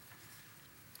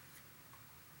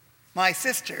My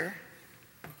sister,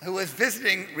 who was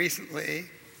visiting recently,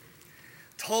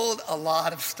 told a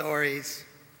lot of stories.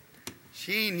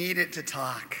 She needed to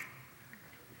talk.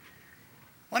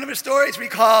 One of her stories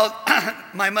recalled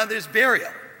my mother's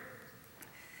burial.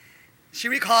 She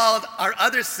recalled our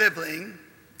other sibling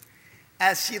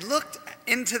as she looked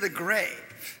into the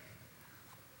grave,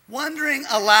 wondering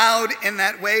aloud in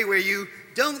that way where you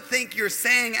don't think you're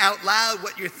saying out loud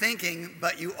what you're thinking,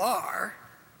 but you are.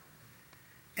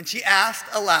 And she asked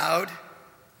aloud,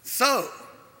 "So,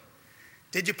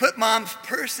 did you put Mom's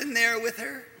purse in there with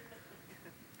her?"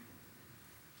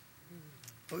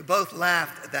 We both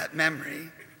laughed at that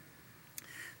memory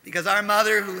because our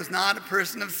mother, who was not a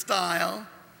person of style,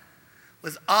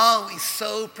 was always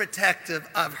so protective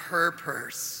of her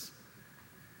purse.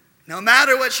 No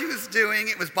matter what she was doing,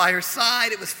 it was by her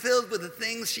side. It was filled with the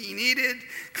things she needed: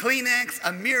 Kleenex,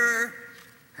 a mirror,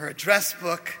 her address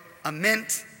book, a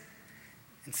mint,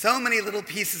 and so many little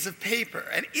pieces of paper.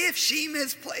 And if she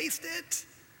misplaced it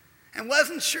and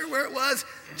wasn't sure where it was,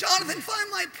 "Jonathan, find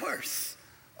my purse.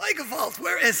 Like a vault,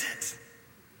 where is it?"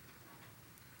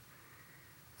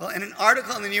 Well, in an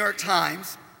article in the New York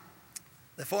Times,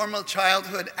 the former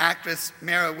childhood actress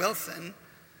Mara Wilson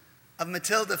of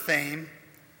Matilda fame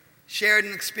shared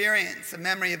an experience, a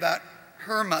memory about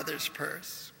her mother's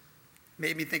purse.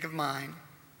 Made me think of mine.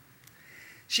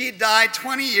 She had died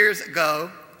 20 years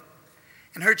ago,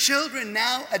 and her children,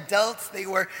 now adults, they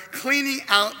were cleaning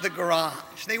out the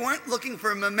garage. They weren't looking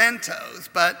for mementos,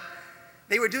 but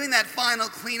they were doing that final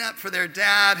cleanup for their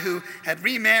dad, who had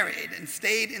remarried and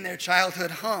stayed in their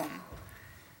childhood home,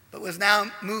 but was now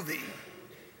moving,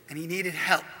 and he needed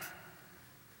help.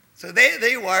 So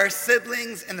they were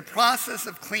siblings in the process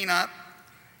of cleanup,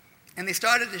 and they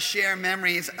started to share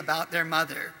memories about their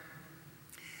mother.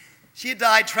 She had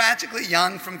died tragically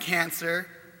young from cancer,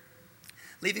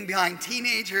 leaving behind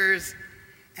teenagers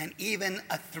and even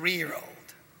a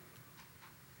 3-year-old.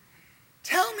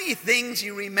 "Tell me things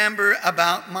you remember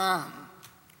about Mom,"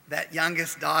 that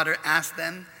youngest daughter asked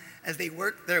them as they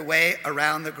worked their way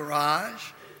around the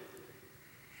garage.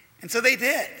 And so they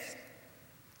did.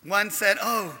 One said,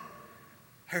 "Oh,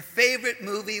 her favorite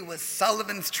movie was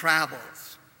Sullivan's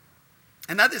Travels."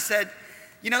 Another said,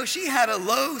 "She had a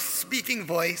low speaking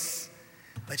voice,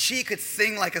 but she could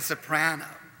sing like a soprano.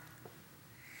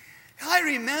 I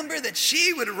remember that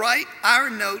she would write our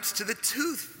notes to the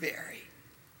Tooth Fairy.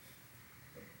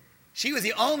 She was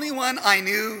the only one I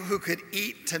knew who could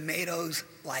eat tomatoes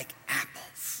like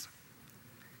apples.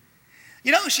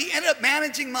 She ended up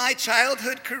managing my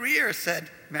childhood career,"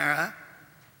 said Mara.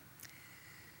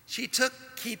 "She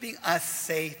took keeping us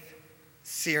safe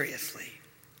seriously."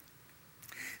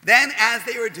 Then, as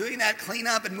they were doing that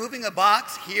cleanup and moving a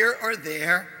box here or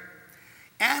there,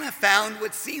 Anna found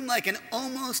what seemed like an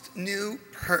almost new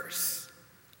purse.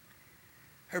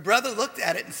 Her brother looked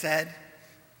at it and said,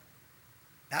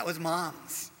 "That was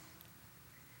Mom's.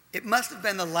 It must have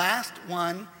been the last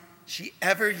one she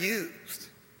ever used."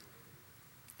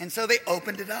 And so they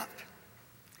opened it up.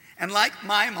 And like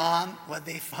my mom, what'd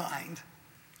they find?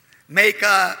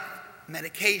 Makeup,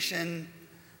 medication,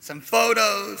 some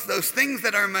photos, those things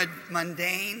that are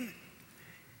mundane.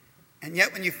 And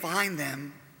yet when you find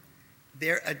them,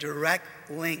 they're a direct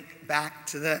link back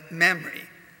to the memory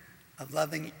of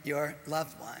loving your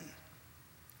loved one,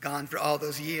 gone for all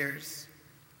those years.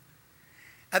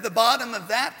 At the bottom of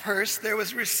that purse, there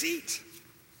was a receipt.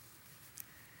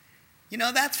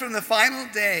 That's from the final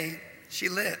day she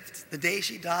lived, the day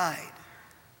she died,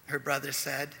 her brother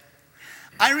said.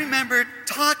 "I remember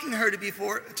talking to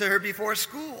her before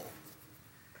school.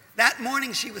 That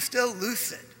morning she was still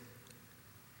lucid.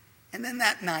 And then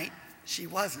that night she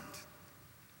wasn't."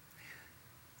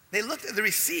 They looked at the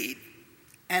receipt,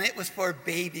 and it was for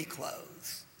baby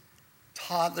clothes,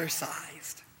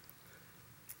 toddler-sized.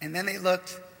 And then they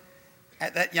looked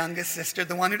at that youngest sister,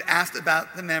 the one who'd asked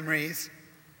about the memories.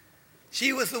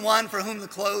 She was the one for whom the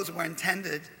clothes were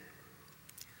intended.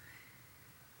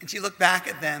 And she looked back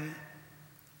at them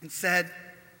and said,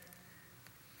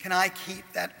 "Can I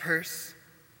keep that purse?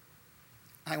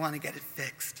 I want to get it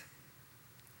fixed."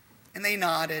 And they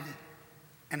nodded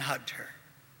and hugged her.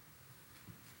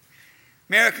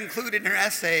 Mara concluded in her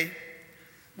essay,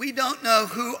 "We don't know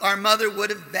who our mother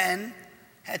would have been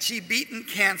had she beaten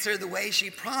cancer the way she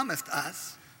promised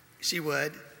us she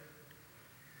would.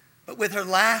 But with her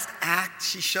last act,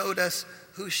 she showed us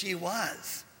who she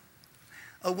was,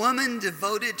 a woman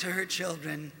devoted to her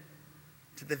children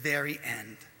to the very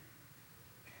end."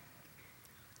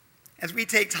 As we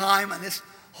take time on this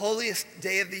holiest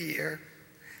day of the year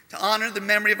to honor the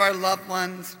memory of our loved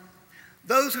ones,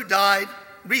 those who died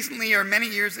recently or many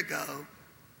years ago,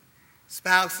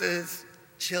 spouses,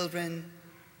 children,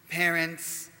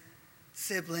 parents,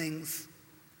 siblings,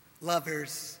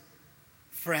 lovers,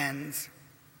 friends.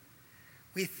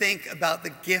 We think about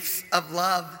the gifts of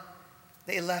love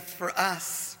they left for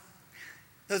us,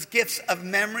 those gifts of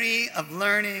memory, of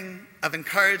learning, of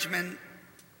encouragement,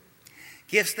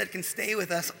 gifts that can stay with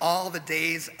us all the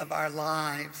days of our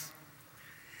lives.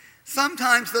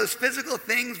 Sometimes those physical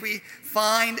things we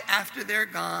find after they're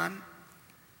gone,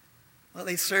 well,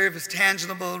 they serve as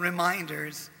tangible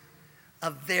reminders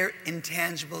of their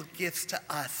intangible gifts to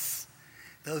us,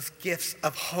 those gifts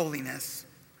of holiness.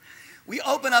 We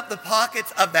open up the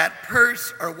pockets of that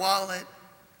purse or wallet.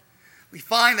 We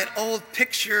find that old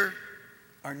picture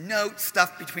or note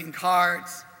stuffed between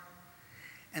cards,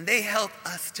 and they help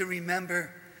us to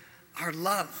remember our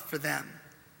love for them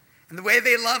and the way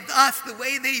they loved us, the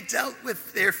way they dealt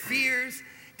with their fears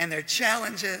and their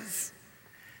challenges,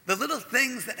 the little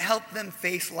things that help them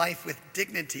face life with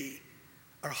dignity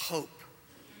or hope.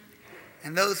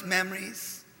 And those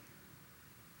memories,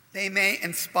 they may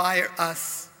inspire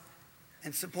us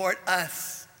and support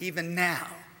us even now,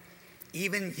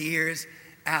 even years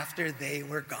after they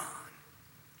were gone.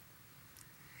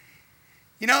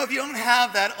 You know, if you don't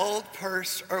have that old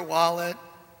purse or wallet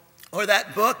or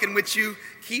that book in which you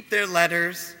keep their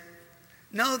letters,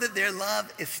 know that their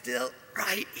love is still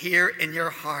right here in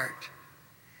your heart.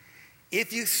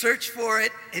 If you search for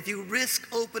it, if you risk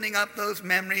opening up those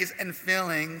memories and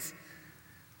feelings,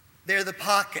 they're the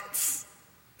pockets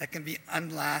that can be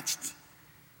unlatched.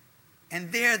 And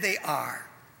there they are,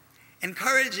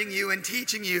 encouraging you and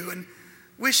teaching you and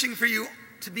wishing for you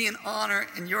to be an honor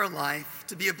in your life,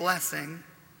 to be a blessing.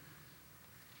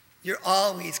 You're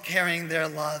always carrying their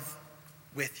love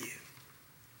with you.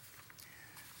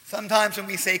 Sometimes when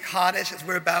we say Kaddish, as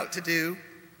we're about to do,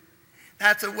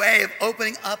 that's a way of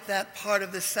opening up that part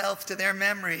of the self to their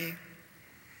memory.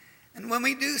 And when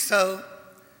we do so,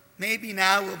 maybe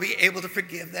now we'll be able to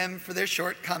forgive them for their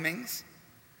shortcomings,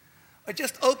 or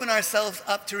just open ourselves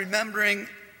up to remembering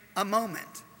a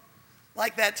moment,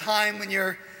 like that time when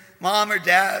your mom or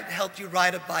dad helped you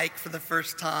ride a bike for the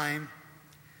first time,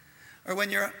 or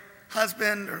when your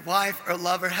husband or wife or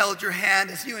lover held your hand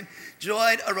as you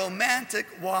enjoyed a romantic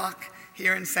walk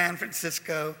here in San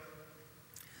Francisco,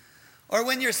 or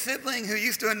when your sibling who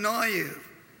used to annoy you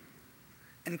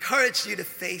encouraged you to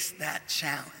face that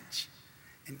challenge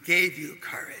and gave you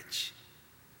courage.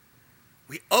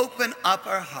 We open up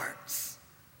our hearts,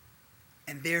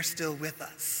 and they're still with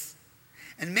us.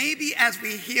 And maybe as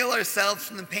we heal ourselves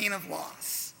from the pain of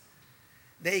loss,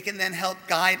 they can then help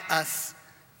guide us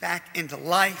back into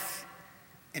life,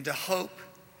 into hope,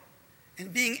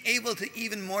 and being able to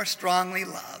even more strongly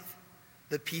love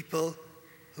the people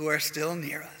who are still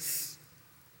near us.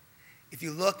 If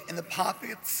you look in the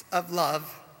pockets of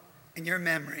love in your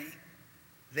memory,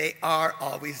 they are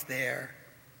always there,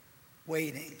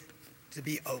 waiting to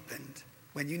be opened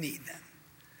when you need them.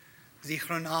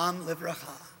 Zichronam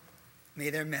livracha. May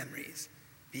their memories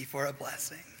be for a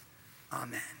blessing.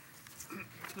 Amen.